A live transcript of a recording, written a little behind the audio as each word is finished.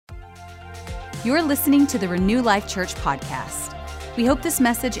You're listening to the Renew Life Church podcast. We hope this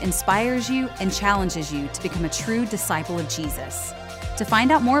message inspires you and challenges you to become a true disciple of Jesus. To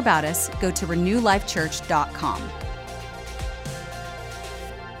find out more about us, go to renewlifechurch.com.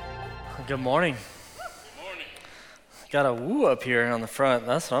 Good morning. Good morning. Got a woo up here on the front.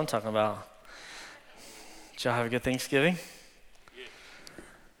 That's what I'm talking about. Did y'all have a good Thanksgiving?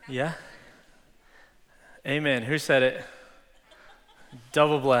 Yeah? Amen. Who said it?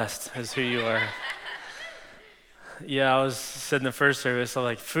 Double blessed is who you are. Yeah, I was sitting in the first service. I'm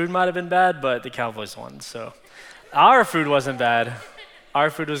like, food might have been bad, but the Cowboys won. So our food wasn't bad. Our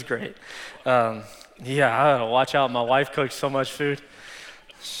food was great. I gotta watch out. My wife cooks so much food.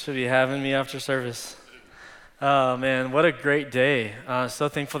 Should be having me after service. Oh man, what a great day. So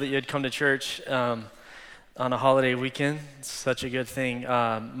thankful that you had come to church on a holiday weekend. It's such a good thing.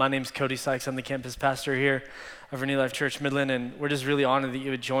 My name's Cody Sykes. I'm the campus pastor here of Renew Life Church Midland, and we're just really honored that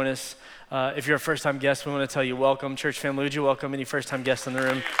you would join us. If you're a first-time guest, we want to tell you welcome. Church family, would you welcome any first-time guests in the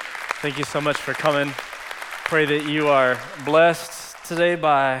room? Thank you so much for coming. Pray that you are blessed today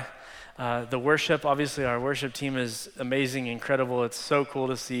by the worship. Obviously, our worship team is amazing, incredible. It's so cool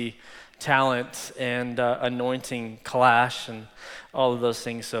to see talent and anointing clash and all of those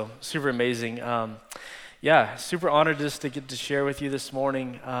things. So super amazing. Super honored just to get to share with you this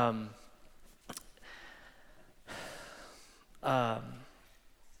morning.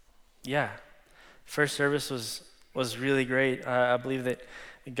 First service was really great. I believe that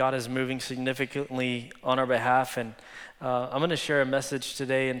God is moving significantly on our behalf, and I'm going to share a message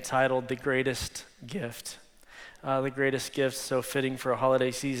today entitled "The Greatest Gift." The greatest gift, so fitting for a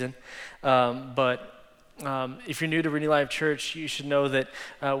holiday season. But if you're new to Renew Life Church, you should know that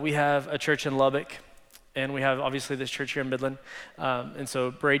we have a church in Lubbock. And we have, obviously, this church here in Midland. And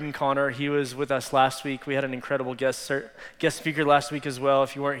so Braden Connor, he was with us last week. We had an incredible guest speaker last week as well.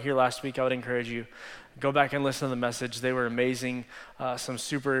 If you weren't here last week, I would encourage you, go back and listen to the message. They were amazing. Some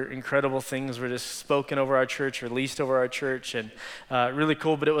super incredible things were just spoken over our church, released over our church, and really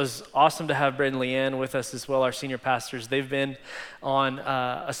cool. But it was awesome to have Brad and Leanne with us as well, our senior pastors. They've been on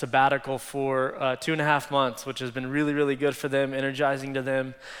a sabbatical for 2.5 months, which has been really, really good for them, energizing to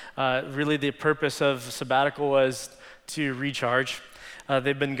them. Really the purpose of sabbatical was to recharge.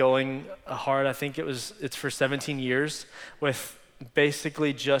 They've been going hard. I think it's for 17 years with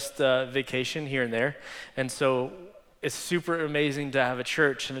basically just vacation here and there. And so it's super amazing to have a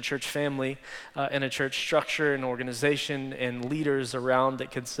church and a church family and a church structure and organization and leaders around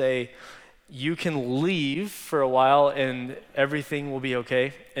that could say, you can leave for a while and everything will be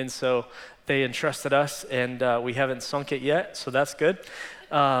okay. And so they entrusted us, and we haven't sunk it yet, so that's good.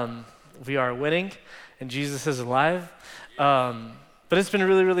 We are winning, and Jesus is alive. But it's been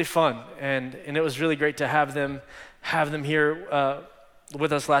really, really fun, and it was really great to have them here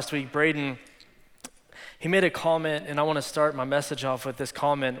with us last week. Braden, he made a comment, and I want to start my message off with this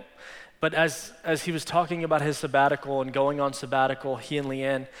comment. But as he was talking about his sabbatical and going on sabbatical, he and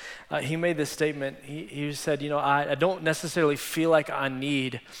Leanne, he made this statement. He said, I don't necessarily feel like I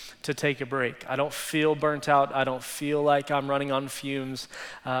need to take a break. I don't feel burnt out. I don't feel like I'm running on fumes.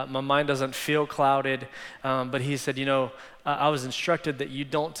 My mind doesn't feel clouded. But he said, I was instructed that you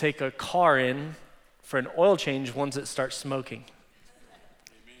don't take a car in for an oil change once it starts smoking.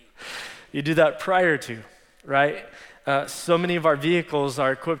 Amen. You do that prior to, right? So many of our vehicles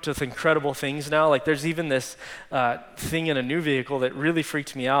are equipped with incredible things now. Like there's even this thing in a new vehicle that really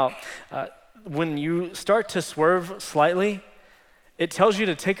freaked me out. When you start to swerve slightly, it tells you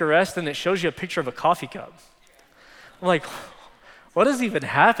to take a rest and it shows you a picture of a coffee cup. I'm like, what is even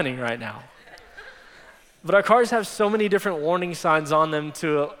happening right now? But our cars have so many different warning signs on them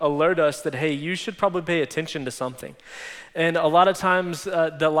to alert us that, hey, you should probably pay attention to something. And a lot of times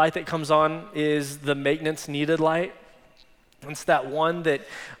the light that comes on is the maintenance needed light. It's that one that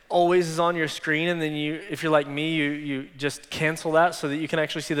always is on your screen, and then if you're like me, you just cancel that so that you can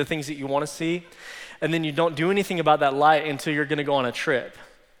actually see the things that you want to see. And then you don't do anything about that light until you're going to go on a trip.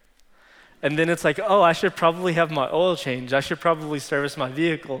 And then it's like, oh, I should probably have my oil change. I should probably service my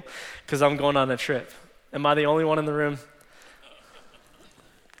vehicle because I'm going on a trip. Am I the only one in the room?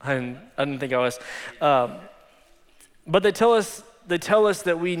 I didn't think I was. But they tell us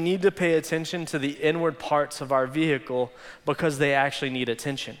that we need to pay attention to the inward parts of our vehicle because they actually need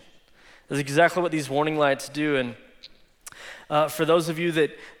attention. That's exactly what these warning lights do. And for those of you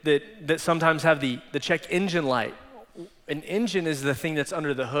that sometimes have the check engine light, an engine is the thing that's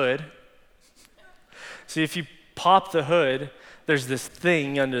under the hood. So if you pop the hood, there's this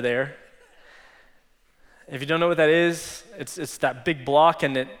thing under there. If you don't know what that is, it's that big block,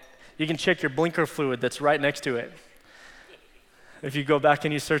 and you can check your blinker fluid that's right next to it. if you go back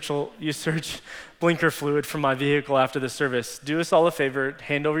and you search blinker fluid for my vehicle after the service, do us all a favor,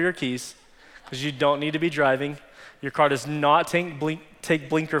 hand over your keys, because you don't need to be driving. Your car does not take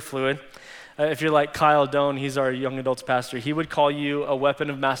blinker fluid. If you're like Kyle Doan, he's our young adults pastor, he would call you a weapon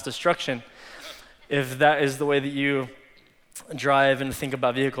of mass destruction if that is the way that you drive and think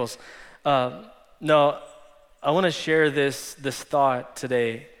about vehicles. No, I want to share this thought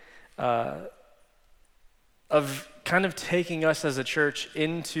today of kind of taking us as a church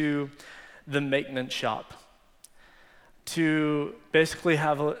into the maintenance shop to basically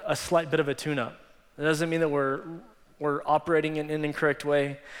have a slight bit of a tune-up. It doesn't mean that we're operating in an incorrect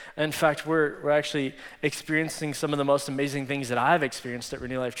way. In fact, we're actually experiencing some of the most amazing things that I've experienced at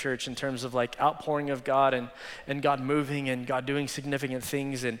Renew Life Church in terms of like outpouring of God and God moving and God doing significant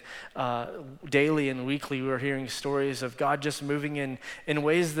things. And daily and weekly, we're hearing stories of God just moving in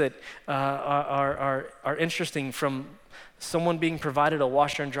ways that are interesting, from someone being provided a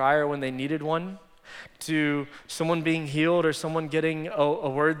washer and dryer when they needed one, to someone being healed or someone getting a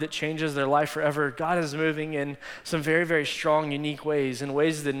word that changes their life forever. God is moving in some very, very strong, unique ways, in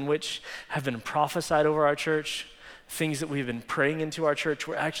ways in which have been prophesied over our church, things that we've been praying into our church.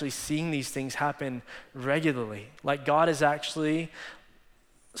 We're actually seeing these things happen regularly. Like God is actually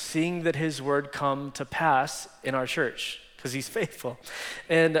seeing that his word come to pass in our church, because he's faithful.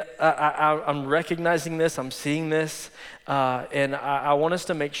 And I'm recognizing this, I'm seeing this, and I want us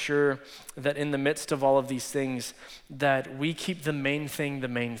to make sure that in the midst of all of these things, that we keep the main thing the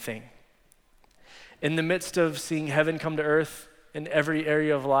main thing. In the midst of seeing heaven come to earth in every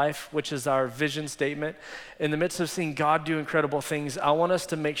area of life, which is our vision statement, in the midst of seeing God do incredible things, I want us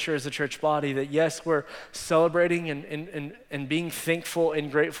to make sure as a church body that yes, we're celebrating and being thankful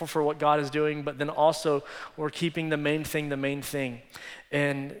and grateful for what God is doing, but then also we're keeping the main thing the main thing.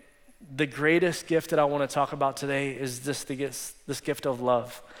 And the greatest gift that I want to talk about today is this gift of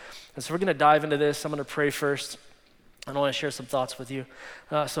love. And so we're going to dive into this. I'm going to pray first, and I want to share some thoughts with you.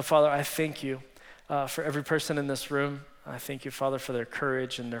 So Father, I thank you for every person in this room. I thank you, Father, for their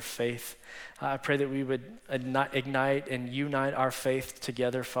courage and their faith. I pray that we would ignite and unite our faith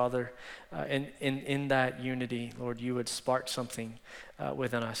together, Father. And in that unity, Lord, you would spark something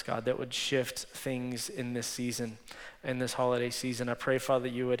within us, God, that would shift things in this season, in this holiday season. I pray, Father,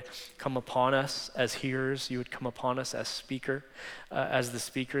 that you would come upon us as hearers. You would come upon us as the speaker,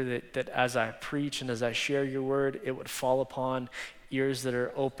 that as I preach and as I share your word, it would fall upon ears that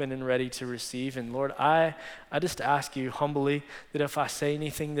are open and ready to receive. And Lord, I just ask you humbly that if I say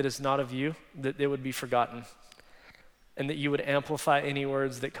anything that is not of you, that it would be forgotten, and that you would amplify any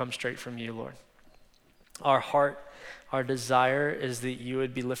words that come straight from you, Lord. Our heart, our desire is that you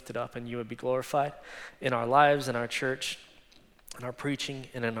would be lifted up and you would be glorified in our lives, in our church, in our preaching,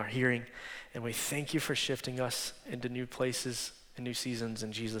 and in our hearing. And we thank you for shifting us into new places and new seasons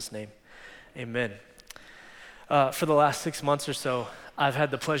in Jesus' name. Amen. For the last 6 months or so, I've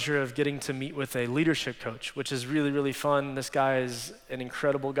had the pleasure of getting to meet with a leadership coach, which is really, really fun. This guy is an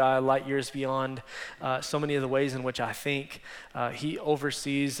incredible guy, light years beyond so many of the ways in which I think. He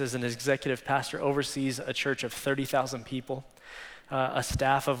oversees, as an executive pastor, oversees a church of 30,000 people, a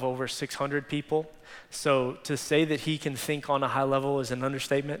staff of over 600 people. So to say that he can think on a high level is an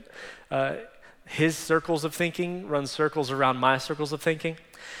understatement. His circles of thinking run circles around my circles of thinking.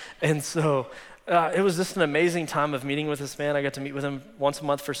 And so it was just an amazing time of meeting with this man. I got to meet with him once a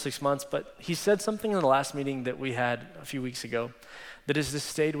month for 6 months, but he said something in the last meeting that we had a few weeks ago that has just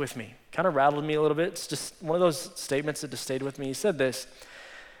stayed with me, kind of rattled me a little bit. It's just one of those statements that just stayed with me. He said this.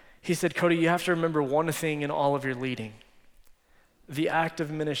 He said, Cody, you have to remember one thing in all of your leading. The act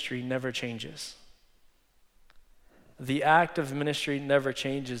of ministry never changes. The act of ministry never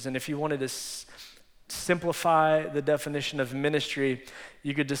changes. And if you wanted to simplify the definition of ministry,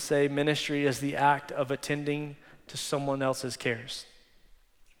 you could just say ministry is the act of attending to someone else's cares.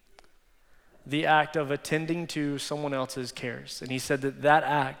 The act of attending to someone else's cares. And he said that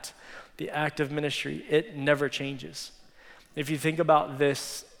act, the act of ministry, it never changes. If you think about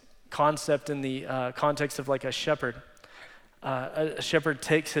this concept in the context of like a shepherd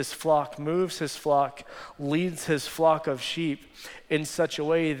takes his flock, moves his flock, leads his flock of sheep in such a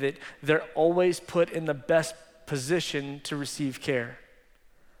way that they're always put in the best position to receive care.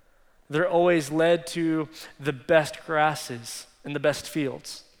 They're always led to the best grasses and the best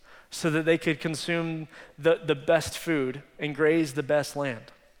fields so that they could consume the best food and graze the best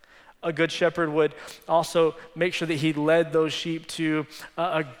land. A good shepherd would also make sure that he led those sheep to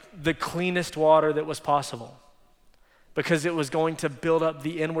the cleanest water that was possible. because it was going to build up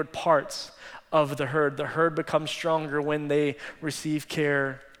the inward parts of the herd. The herd becomes stronger when they receive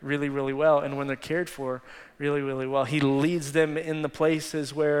care really, really well, and when they're cared for really, really well. He leads them in the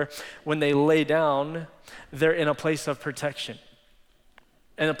places where when they lay down, they're in a place of protection,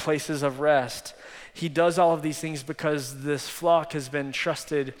 in the places of rest. He does all of these things because this flock has been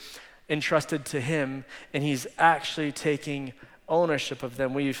entrusted to him, and he's actually taking ownership of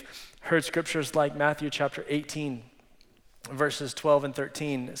them. We've heard scriptures like Matthew chapter 18, verses 12 and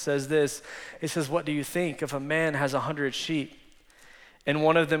 13. It says this, it says, "What do you think if a man has 100 sheep and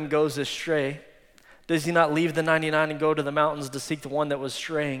one of them goes astray? Does he not leave the 99 and go to the mountains to seek the one that was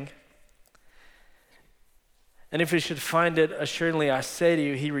straying? And if he should find it, assuredly I say to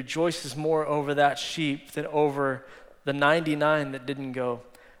you, he rejoices more over that sheep than over the 99 that didn't go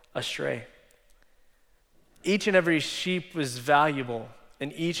astray." Each and every sheep was valuable,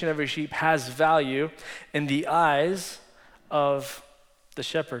 and each and every sheep has value in the eyes of the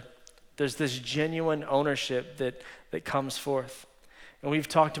shepherd. There's this genuine ownership that comes forth. And we've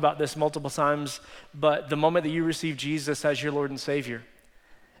talked about this multiple times, but the moment that you receive Jesus as your Lord and Savior,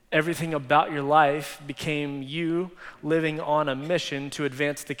 everything about your life became you living on a mission to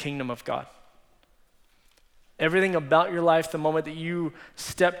advance the kingdom of God. Everything about your life, the moment that you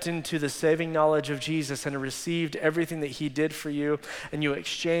stepped into the saving knowledge of Jesus and received everything that he did for you, and you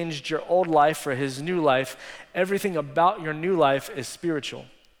exchanged your old life for his new life, everything about your new life is spiritual.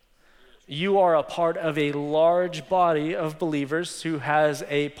 You are a part of a large body of believers who has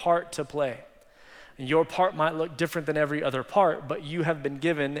a part to play. Your part might look different than every other part, but you have been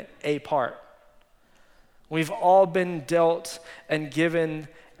given a part. We've all been dealt and given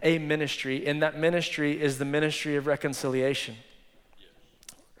a ministry, and that ministry is the ministry of reconciliation.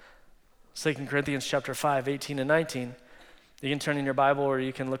 2 Corinthians chapter 5, 18 and 19. You can turn in your Bible or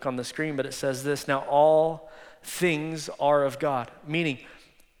you can look on the screen, but it says this, "Now all things are of God," meaning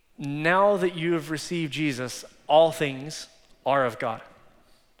now that you have received Jesus, all things are of God,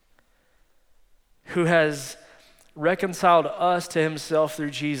 who has reconciled us to himself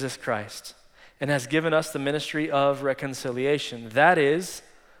through Jesus Christ and has given us the ministry of reconciliation. That is,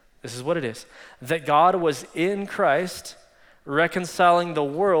 this is what it is, that God was in Christ reconciling the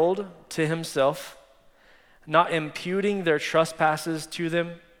world to himself, not imputing their trespasses to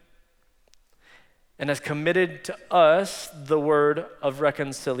them, and has committed to us the word of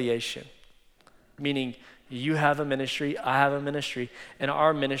reconciliation. Meaning, you have a ministry, I have a ministry, and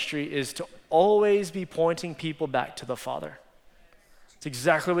our ministry is to always be pointing people back to the Father. It's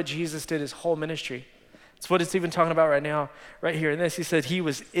exactly what Jesus did his whole ministry. It's what it's even talking about right now, right here in this. He said he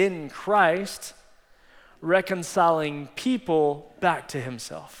was in Christ reconciling people back to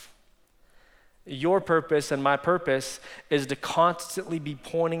himself. Your purpose and my purpose is to constantly be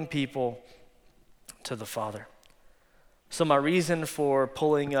pointing people to the Father. So my reason for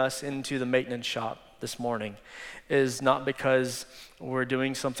pulling us into the maintenance shop this morning is not because we're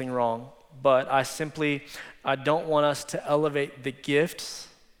doing something wrong, but I don't want us to elevate the gifts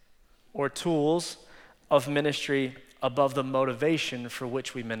or tools of ministry above the motivation for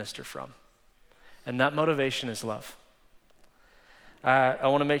which we minister from. And that motivation is love. I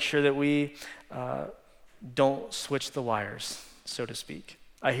want to make sure that we don't switch the wires, so to speak.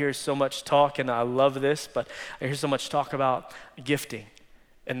 I hear so much talk, and I love this, but I hear so much talk about gifting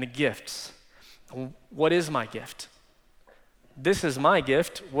and the gifts. What is my gift? This is my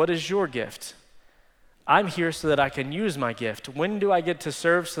gift. What is your gift? I'm here so that I can use my gift. When do I get to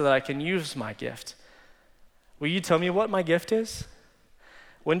serve so that I can use my gift? Will you tell me what my gift is?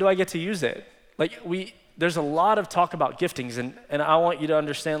 When do I get to use it? There's a lot of talk about giftings, and I want you to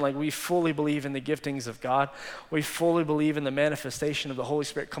understand, we fully believe in the giftings of God. We fully believe in the manifestation of the Holy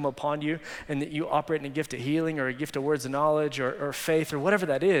Spirit come upon you, and that you operate in a gift of healing or a gift of words of knowledge or faith or whatever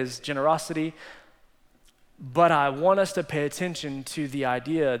that is, generosity. But I want us to pay attention to the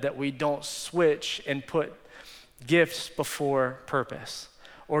idea that we don't switch and put gifts before purpose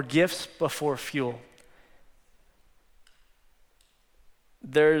or gifts before fuel.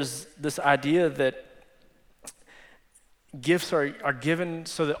 There's this idea that gifts are given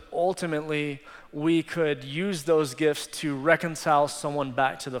so that ultimately we could use those gifts to reconcile someone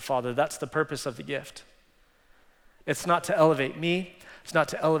back to the Father. That's the purpose of the gift. It's not to elevate me. It's not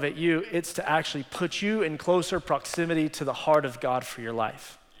to elevate you. It's to actually put you in closer proximity to the heart of God for your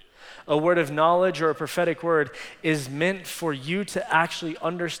life. A word of knowledge or a prophetic word is meant for you to actually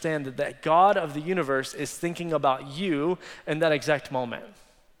understand that God of the universe is thinking about you in that exact moment.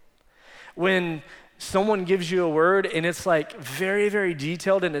 When someone gives you a word and it's very, very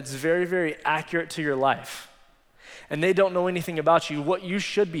detailed and it's very, very accurate to your life, and they don't know anything about you, what you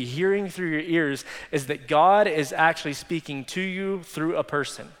should be hearing through your ears is that God is actually speaking to you through a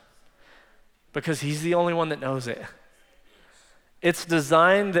person, because he's the only one that knows it. It's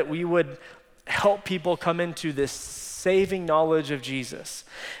designed that we would help people come into this saving knowledge of Jesus.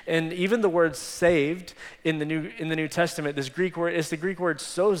 And even the word saved in the New Testament, this Greek word is the Greek word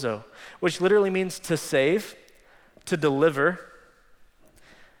sozo, which literally means to save, to deliver,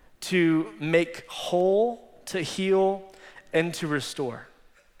 to make whole, to heal, and to restore.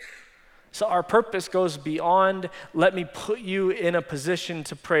 So our purpose goes beyond, let me put you in a position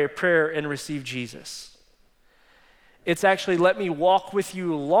to pray a prayer and receive Jesus. It's actually, let me walk with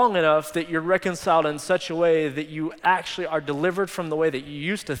you long enough that you're reconciled in such a way that you actually are delivered from the way that you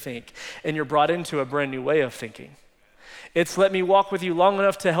used to think and you're brought into a brand new way of thinking. It's let me walk with you long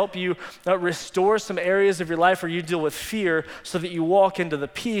enough to help you restore some areas of your life where you deal with fear so that you walk into the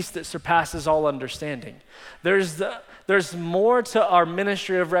peace that surpasses all understanding. There's more to our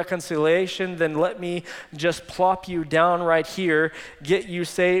ministry of reconciliation than let me just plop you down right here, get you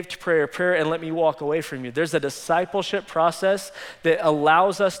saved, pray a prayer, and let me walk away from you. There's a discipleship process that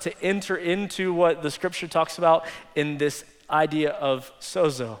allows us to enter into what the scripture talks about in this idea of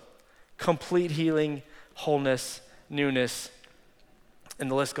sozo, complete healing, wholeness, newness, and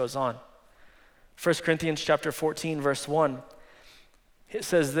the list goes on. 1 Corinthians chapter 14, verse 1, it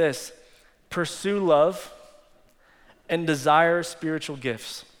says this, pursue love and desire spiritual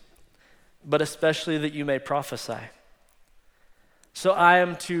gifts, but especially that you may prophesy. So I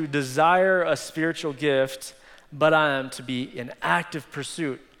am to desire a spiritual gift, but I am to be in active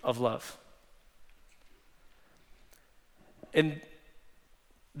pursuit of love. And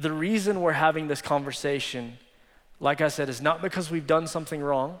the reason we're having this conversation, like I said, is not because we've done something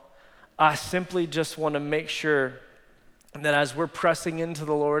wrong. I simply just want to make sure that as we're pressing into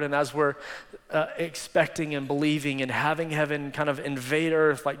the Lord and as we're expecting and believing and having heaven kind of invade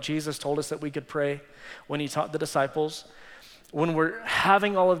earth like Jesus told us that we could pray when he taught the disciples, when we're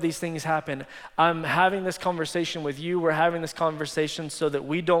having all of these things happen, I'm having this conversation with you, we're having this conversation so that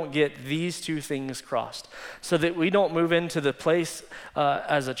we don't get these two things crossed, so that we don't move into the place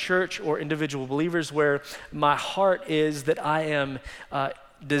as a church or individual believers where my heart is that I am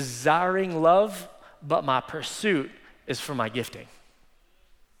desiring love, but my pursuit is for my gifting.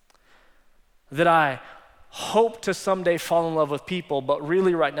 That I hope to someday fall in love with people, but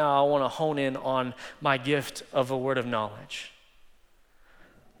really right now I want to hone in on my gift of a word of knowledge.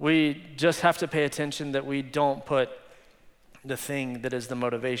 We just have to pay attention that we don't put the thing that is the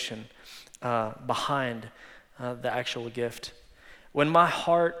motivation behind the actual gift. When my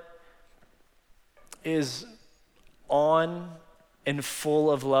heart is on and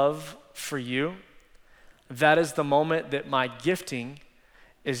full of love for you, that is the moment that my gifting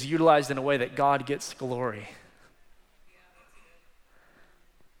is utilized in a way that God gets glory.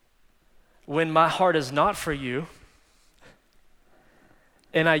 When my heart is not for you,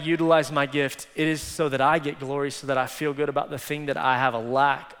 and I utilize my gift, it is so that I get glory, so that I feel good about the thing that I have a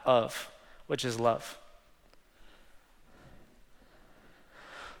lack of, which is love.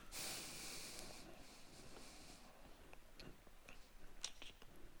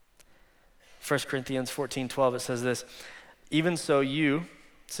 First Corinthians 14:12, it says this, even so you,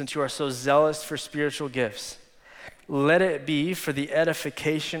 since you are so zealous for spiritual gifts, let it be for the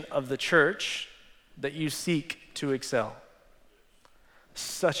edification of the church that you seek to excel.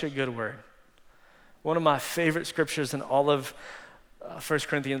 Such a good word. One of my favorite scriptures in all of 1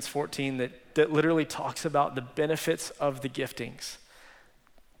 Corinthians 14 that literally talks about the benefits of the giftings.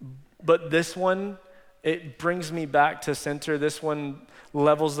 But this one, it brings me back to center. This one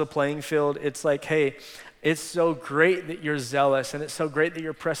levels the playing field. It's like, hey, it's so great that you're zealous, and it's so great that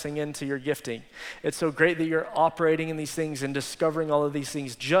you're pressing into your gifting. It's so great that you're operating in these things and discovering all of these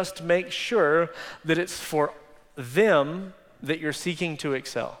things. Just make sure that it's for them that you're seeking to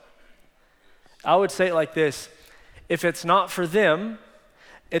excel. I would say it like this, if it's not for them,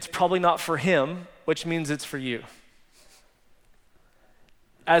 it's probably not for him, which means it's for you.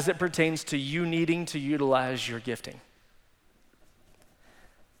 As it pertains to you needing to utilize your gifting.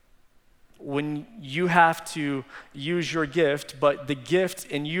 When you have to use your gift, but the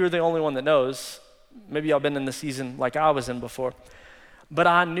gift, and you're the only one that knows, maybe y'all been in the season like I was in before, but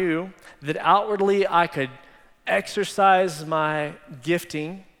I knew that outwardly I could exercise my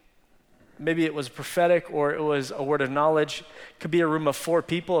gifting. Maybe it was prophetic or it was a word of knowledge. It could be a room of 4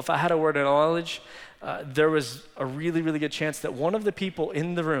 people. If I had a word of knowledge, there was a really, really good chance that one of the people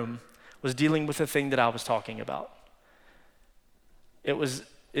in the room was dealing with the thing that I was talking about.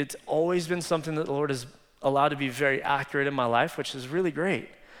 It's always been something that the Lord has allowed to be very accurate in my life, which is really great.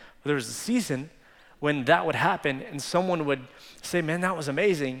 But there was a season when that would happen and someone would say, man, that was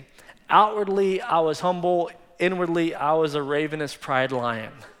amazing. Outwardly, I was humble. Inwardly, I was a ravenous pride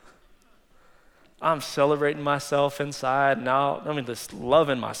lion. I'm celebrating myself inside and out. I mean, just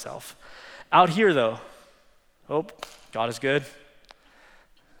loving myself. Out here, though, oh, God is good.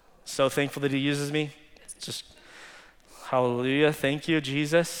 So thankful that he uses me. Just hallelujah. Thank you,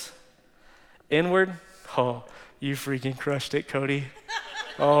 Jesus. Inward, oh, you freaking crushed it, Cody.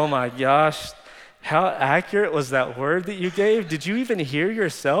 Oh my gosh. How accurate was that word that you gave? Did you even hear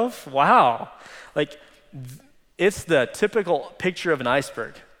yourself? Wow. Like, it's the typical picture of an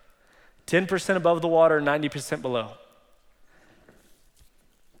iceberg. 10% above the water, 90% below.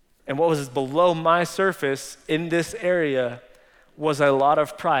 And what was below my surface in this area was a lot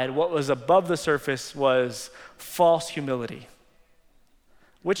of pride. What was above the surface was false humility,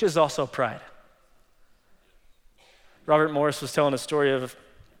 which is also pride. Robert Morris was telling a story of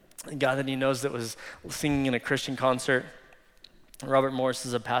a guy that he knows that was singing in a Christian concert. Robert Morris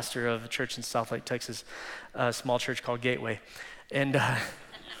is a pastor of a church in Southlake, Texas, a small church called Gateway. And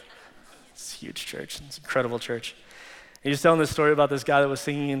it's a huge church. It's an incredible church. He was telling this story about this guy that was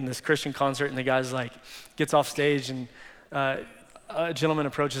singing in this Christian concert, and the guy's like, gets off stage, and a gentleman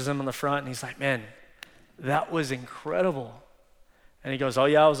approaches him on the front, and he's like, man, that was incredible. And he goes, oh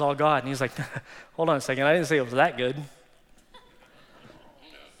yeah, it was all God. And he's like, hold on a second, I didn't say it was that good.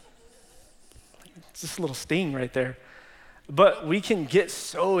 It's just a little sting right there. But we can get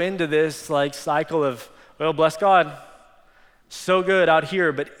so into this like cycle of, well, bless God, so good out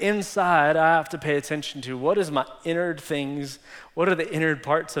here, but inside I have to pay attention to what is my inner things, what are the inner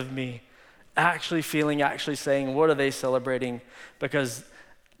parts of me actually feeling, actually saying, what are they celebrating? Because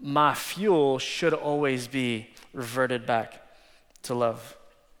my fuel should always be reverted back to love.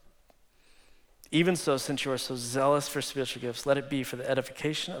 Even so, since you are so zealous for spiritual gifts, let it be for the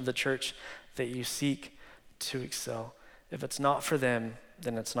edification of the church that you seek to excel. If it's not for them,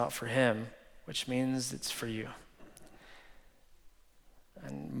 then it's not for him, which means it's for you.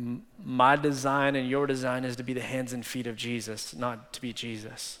 And my design and your design is to be the hands and feet of Jesus, not to be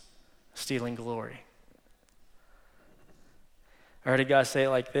Jesus, stealing glory. I heard a guy say it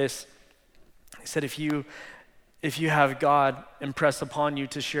like this. He said, if you have God impress upon you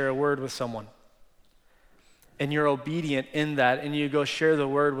to share a word with someone, and you're obedient in that, and you go share the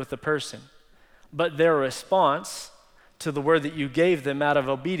word with the person, but their response to the word that you gave them out of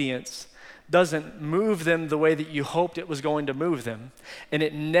obedience doesn't move them the way that you hoped it was going to move them, and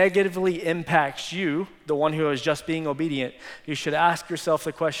it negatively impacts you, the one who is just being obedient, you should ask yourself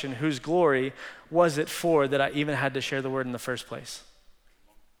the question, whose glory was it for that I even had to share the word in the first place?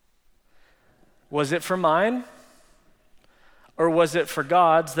 Was it for mine? Or was it for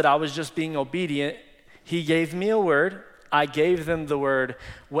God's that I was just being obedient? He gave me a word. I gave them the word.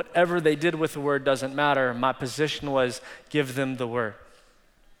 Whatever they did with the word doesn't matter. My position was give them the word.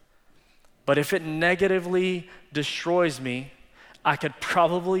 But if it negatively destroys me, I could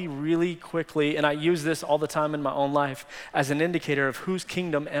probably really quickly, and I use this all the time in my own life, as an indicator of whose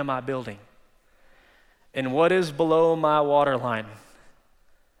kingdom am I building? And what is below my waterline?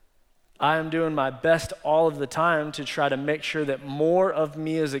 I am doing my best all of the time to try to make sure that more of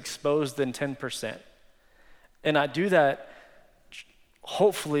me is exposed than 10%. And I do that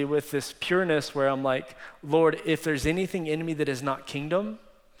hopefully with this pureness where I'm like, Lord, if there's anything in me that is not kingdom,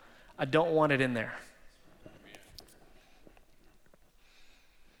 I don't want it in there.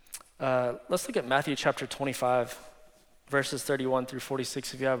 Let's look at Matthew chapter 25, verses 31 through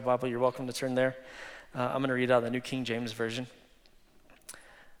 46. If you have a Bible, you're welcome to turn there. I'm going to read out the New King James Version.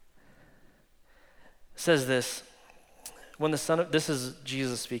 It says this, this is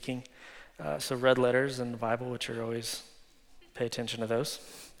Jesus speaking, so red letters in the Bible, which are always, pay attention to those.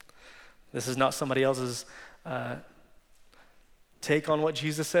 This is not somebody else's take on what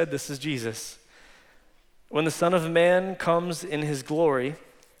Jesus said. This is Jesus. When the Son of Man comes in his glory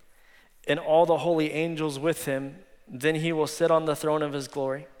and all the holy angels with him, then he will sit on the throne of his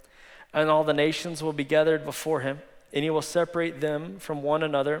glory, and all the nations will be gathered before him, and he will separate them from one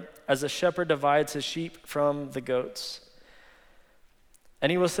another as a shepherd divides his sheep from the goats.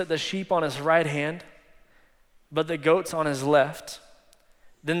 And he will set the sheep on his right hand, but the goats on his left.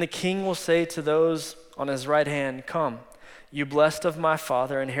 Then the king will say to those on his right hand, come, you blessed of my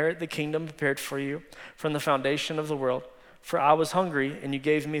Father, inherit the kingdom prepared for you from the foundation of the world. For I was hungry, and you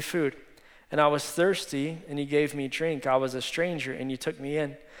gave me food. And I was thirsty, and you gave me drink. I was a stranger, and you took me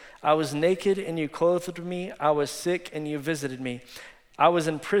in. I was naked, and you clothed me. I was sick, and you visited me. I was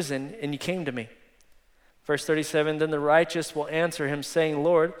in prison, and you came to me. Verse 37, then the righteous will answer him, saying,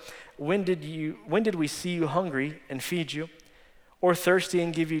 Lord, when did we see you hungry and feed you, or thirsty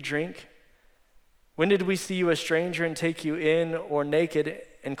and give you drink? When did we see you a stranger and take you in, or naked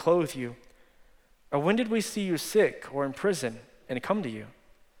and clothe you? Or when did we see you sick or in prison and come to you?"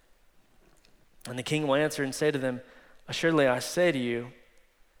 And the king will answer and say to them, "Assuredly I say to you,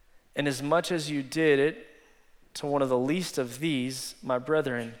 inasmuch as you did it to one of the least of these, my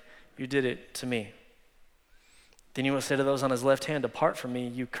brethren, you did it to me." Then he will say to those on his left hand, "Depart from me,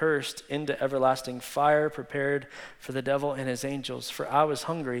 you cursed, into everlasting fire prepared for the devil and his angels. For I was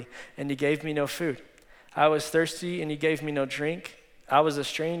hungry, and you gave me no food. I was thirsty, and you gave me no drink. I was a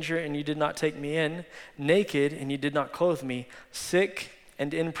stranger, and you did not take me in, naked, and you did not clothe me, sick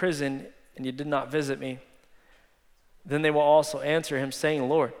and in prison, and you did not visit me." Then they will also answer him, saying,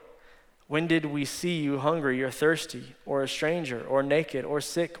 "Lord, when did we see you hungry or thirsty, or a stranger, or naked, or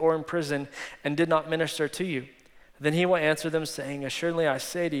sick, or in prison, and did not minister to you?" Then he will answer them, saying, "Assuredly I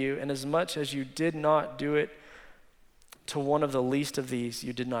say to you, inasmuch as you did not do it to one of the least of these,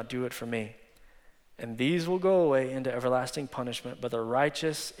 you did not do it for me. And these will go away into everlasting punishment, but the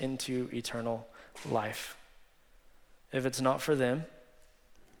righteous into eternal life." If it's not for them,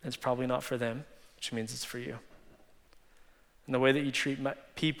 it's probably not for them, which means it's for you. And the way that you treat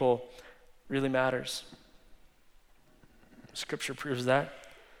people really matters. Scripture proves that.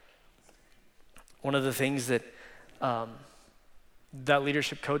 One of the things that that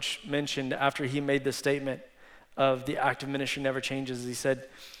leadership coach mentioned after he made the statement of the active ministry never changes,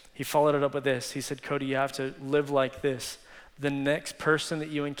 he followed it up with this. He said, "Cody, you have to live like this. The next person that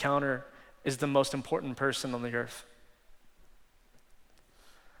you encounter is the most important person on the earth.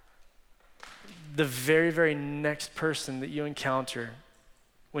 The very, very next person that you encounter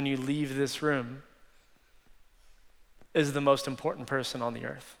when you leave this room is the most important person on the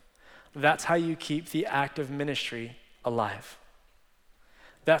earth." That's how you keep the active ministry alive.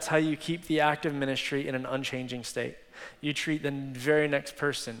 That's how you keep the active ministry in an unchanging state. You treat the very next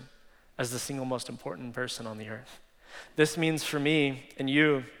person as the single most important person on the earth. This means for me and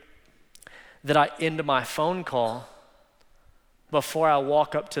you that I end my phone call before I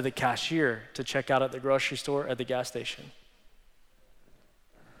walk up to the cashier to check out at the grocery store or at the gas station.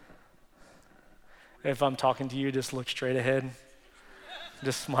 If I'm talking to you, just look straight ahead.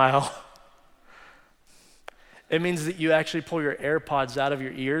 Just smile. It means that you actually pull your AirPods out of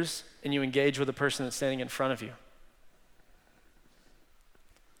your ears and you engage with the person that's standing in front of you.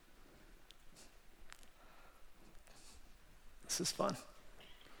 This is fun.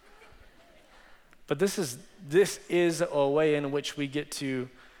 But this is a way in which we get to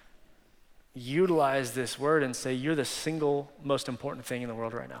utilize this word and say, you're the single most important thing in the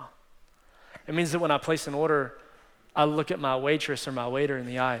world right now. It means that when I place an order, I look at my waitress or my waiter in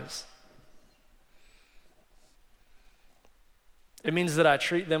the eyes. It means that I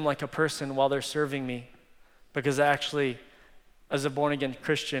treat them like a person while they're serving me, because actually, as a born-again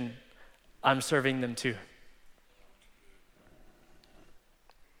Christian, I'm serving them too.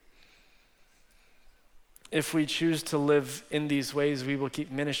 If we choose to live in these ways, we will keep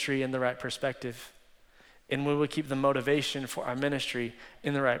ministry in the right perspective, and we will keep the motivation for our ministry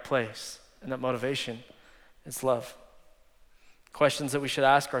in the right place. And that motivation is love. Questions that we should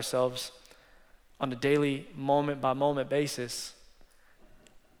ask ourselves on a daily, moment-by-moment basis,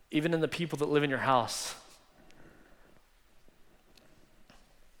 even in the people that live in your house.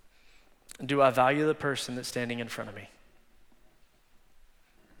 Do I value the person that's standing in front of me?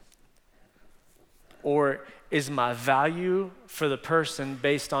 Or is my value for the person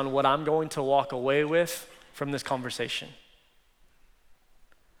based on what I'm going to walk away with from this conversation?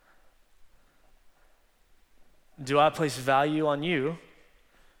 Do I place value on you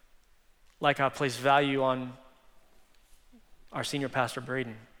like I place value on our senior pastor,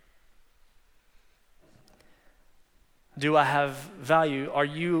 Braden? Do I have value? Are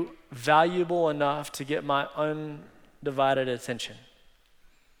you valuable enough to get my undivided attention?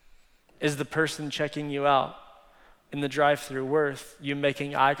 Is the person checking you out in the drive-thru worth you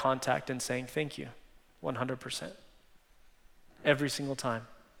making eye contact and saying thank you? 100%. Every single time.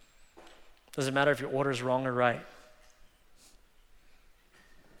 Doesn't matter if your order is wrong or right.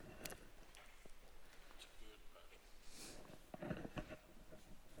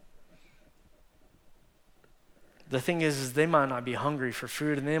 The thing is they might not be hungry for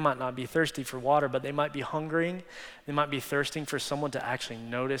food and they might not be thirsty for water, but they might be hungering, they might be thirsting for someone to actually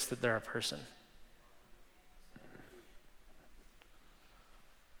notice that they're a person.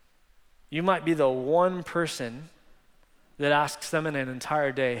 You might be the one person that asks them in an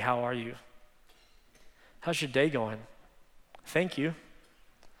entire day, "How are you? How's your day going? Thank you."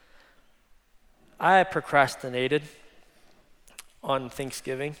 I procrastinated on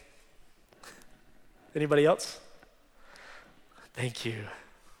Thanksgiving. Anybody else? Thank you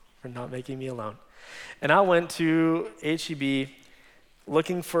for not making me alone. And I went to HEB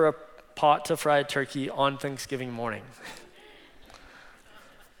looking for a pot to fry turkey on Thanksgiving morning.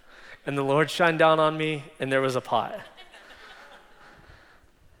 And the Lord shined down on me, and there was a pot.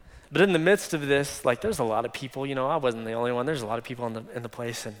 But in the midst of this, like, there's a lot of people, I wasn't the only one. There's a lot of people in the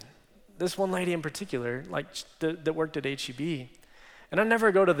place. And this one lady in particular, like, that worked at HEB. And I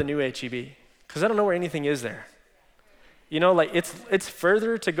never go to the new HEB because I don't know where anything is there. Like, it's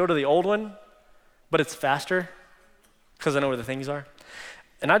further to go to the old one, but it's faster because I know where the things are.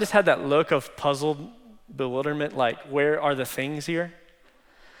 And I just had that look of puzzled bewilderment, like, where are the things here?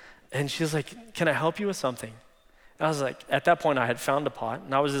 And she was like, can I help you with something? And I was like, at that point I had found a pot,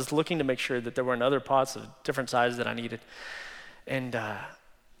 and I was just looking to make sure that there weren't other pots of different sizes that I needed. And I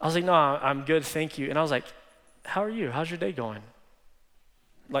was like, no, I'm good, thank you. And I was like, how are you? How's your day going?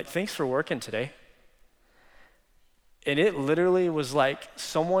 Like, thanks for working today. And it literally was like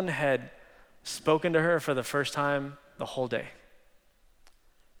someone had spoken to her for the first time the whole day.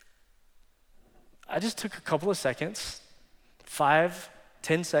 I just took a couple of seconds,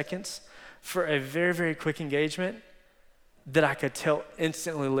 5-10 seconds, for a very, very quick engagement that I could tell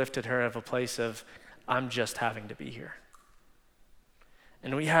instantly lifted her out of a place of, I'm just having to be here.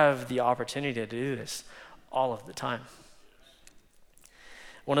 And we have the opportunity to do this all of the time.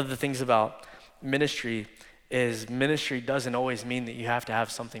 One of the things about ministry is ministry doesn't always mean that you have to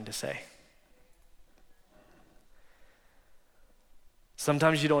have something to say.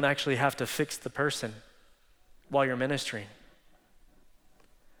 Sometimes you don't actually have to fix the person while you're ministering.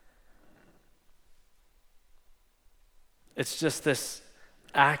 It's just this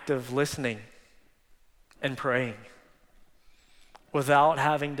act of listening and praying without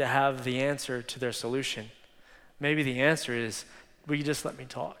having to have the answer to their solution. Maybe the answer is, will you just let me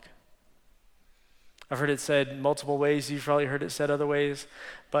talk? I've heard it said multiple ways. You've probably heard it said other ways.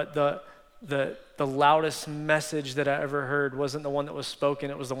 But the loudest message that I ever heard wasn't the one that was spoken.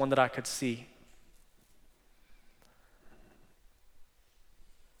 It was the one that I could see.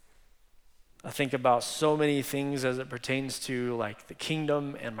 I think about so many things as it pertains to, like, the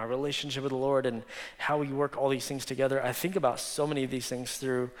kingdom and my relationship with the Lord and how we work all these things together. I think about so many of these things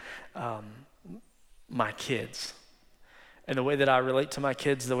through my kids and the way that I relate to my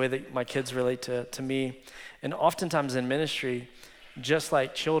kids, the way that my kids relate to me. And oftentimes in ministry, just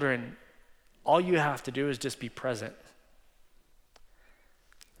like children, all you have to do is just be present.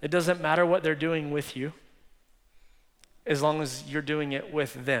 It doesn't matter what they're doing with you, as long as you're doing it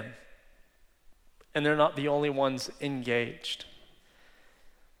with them. And they're not the only ones engaged.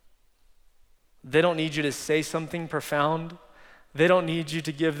 They don't need you to say something profound. They don't need you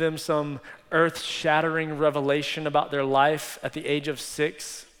to give them some earth-shattering revelation about their life at the age of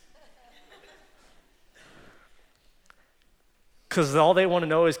 6. Because all they want to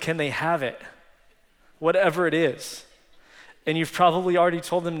know is, can they have it? Whatever it is. And you've probably already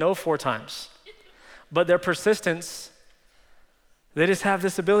told them no 4 times. But their persistence, they just have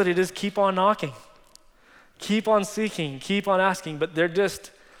this ability to just keep on knocking. Keep on seeking, keep on asking, but they're just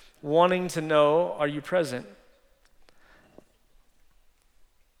wanting to know, are you present?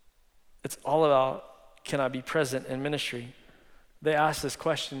 It's all about, can I be present in ministry? They ask this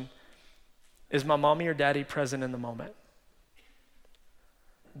question, is my mommy or daddy present in the moment?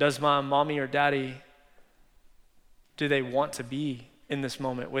 Does my mommy or daddy, do they want to be in this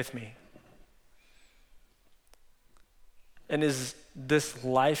moment with me? And is this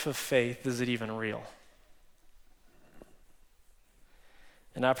life of faith, is it even real?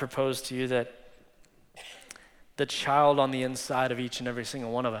 And I propose to you that the child on the inside of each and every single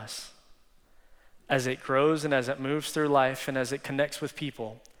one of us, as it grows and as it moves through life and as it connects with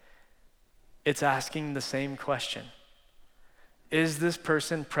people, it's asking the same question. Is this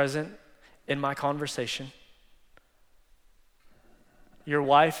person present in my conversation? Your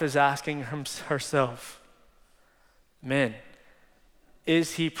wife is asking herself, men,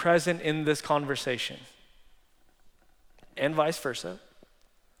 is he present in this conversation? And vice versa.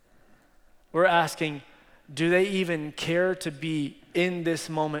 We're asking, do they even care to be in this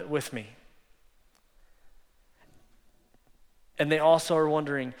moment with me? And they also are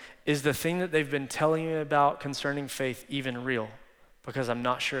wondering, is the thing that they've been telling me about concerning faith even real? Because I'm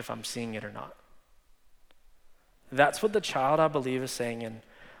not sure if I'm seeing it or not. That's what the child, I believe, is saying in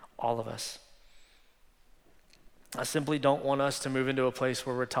all of us. I simply don't want us to move into a place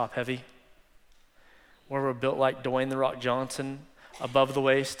where we're top heavy, where we're built like Dwayne "The Rock" Johnson above the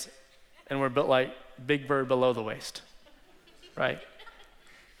waist, and we're built like Big Bird below the waist, right?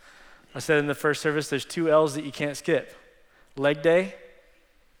 I said in the first service, there's 2 L's that you can't skip. Leg day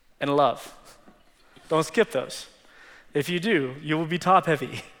and love. Don't skip those. If you do, you will be top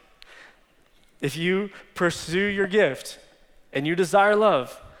heavy. If you pursue your gift and you desire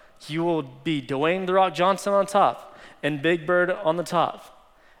love, you will be Dwayne "The Rock" Johnson on top and Big Bird on the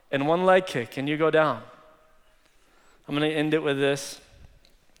top, and one leg kick and you go down. I'm going to end it with this.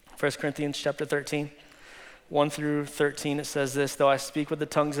 1 Corinthians chapter 13, 1 through 13, it says this: though I speak with the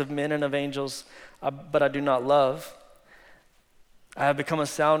tongues of men and of angels, but I do not love, I have become a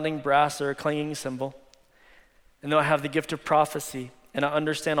sounding brass or a clanging cymbal. And though I have the gift of prophecy, and I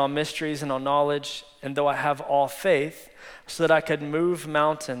understand all mysteries and all knowledge, and though I have all faith, so that I could move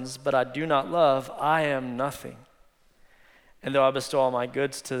mountains, but I do not love, I am nothing. And though I bestow all my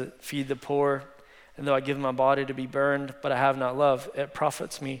goods to feed the poor, and though I give my body to be burned, but I have not love, it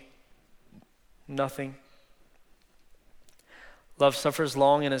profits me nothing. Love suffers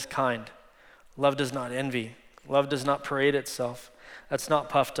long and is kind. Love does not envy. Love does not parade itself. That's not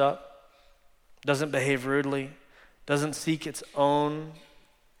puffed up. Doesn't behave rudely. Doesn't seek its own.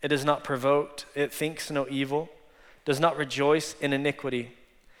 It is not provoked. It thinks no evil. Does not rejoice in iniquity,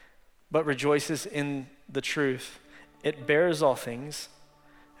 but rejoices in the truth. It bears all things,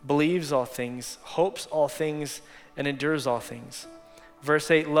 believes all things, hopes all things, and endures all things.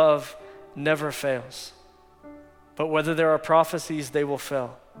 Verse 8, love never fails. But whether there are prophecies, they will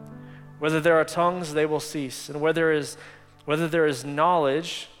fail. Whether there are tongues, they will cease. And whether there is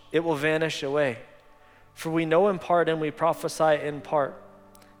knowledge, it will vanish away. For we know in part and we prophesy in part.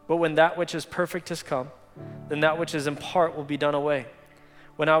 But when that which is perfect has come, then that which is in part will be done away.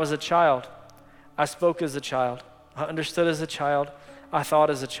 When I was a child, I spoke as a child. I understood as a child. I thought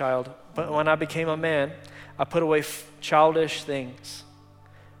as a child. But when I became a man, I put away childish things.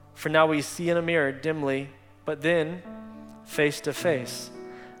 For now we see in a mirror dimly, but then face to face.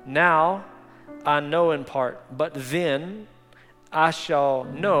 Now I know in part, but then I shall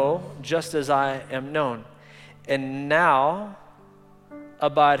know just as I am known. And now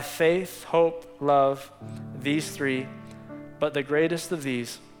abide faith, hope, love, these three, but the greatest of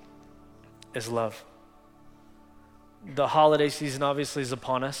these is love. The holiday season obviously is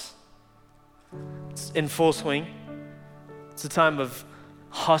upon us. It's in full swing. It's a time of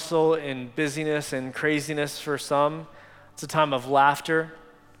hustle and busyness and craziness for some. It's a time of laughter.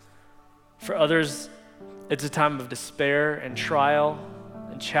 For others, it's a time of despair and trial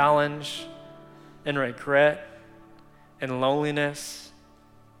and challenge and regret and loneliness.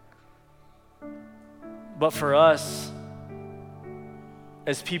 But for us,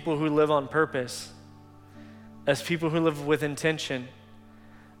 as people who live on purpose, as people who live with intention,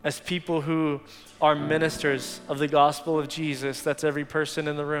 as people who are ministers of the gospel of Jesus, that's every person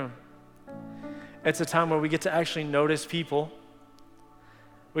in the room. It's a time where we get to actually notice people.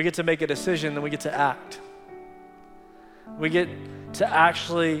 We get to make a decision, then we get to act. We get to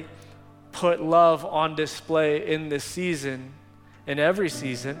actually put love on display in this season, in every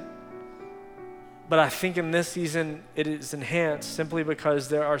season. But I think in this season, it is enhanced simply because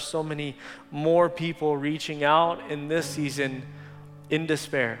there are so many more people reaching out in this season in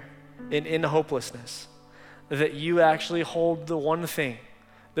despair and in hopelessness, that you actually hold the one thing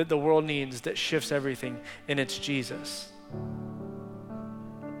that the world needs that shifts everything, and it's Jesus.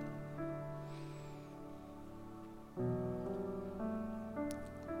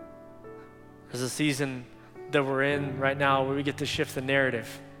 There's a season that we're in right now where we get to shift the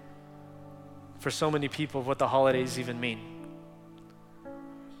narrative for so many people of what the holidays even mean.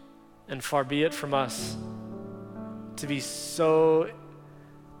 And far be it from us to be so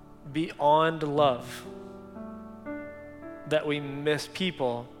beyond love that we miss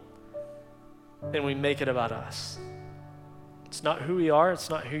people and we make it about us. It's not who we are, it's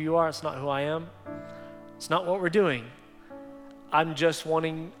not who you are, it's not who I am, it's not what we're doing. I'm just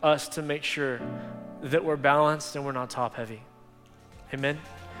wanting us to make sure that we're balanced and we're not top heavy. Amen.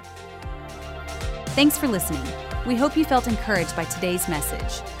 Thanks for listening. We hope you felt encouraged by today's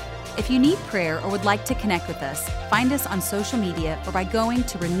message. If you need prayer or would like to connect with us, find us on social media or by going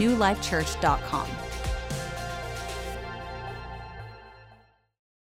to renewlifechurch.com.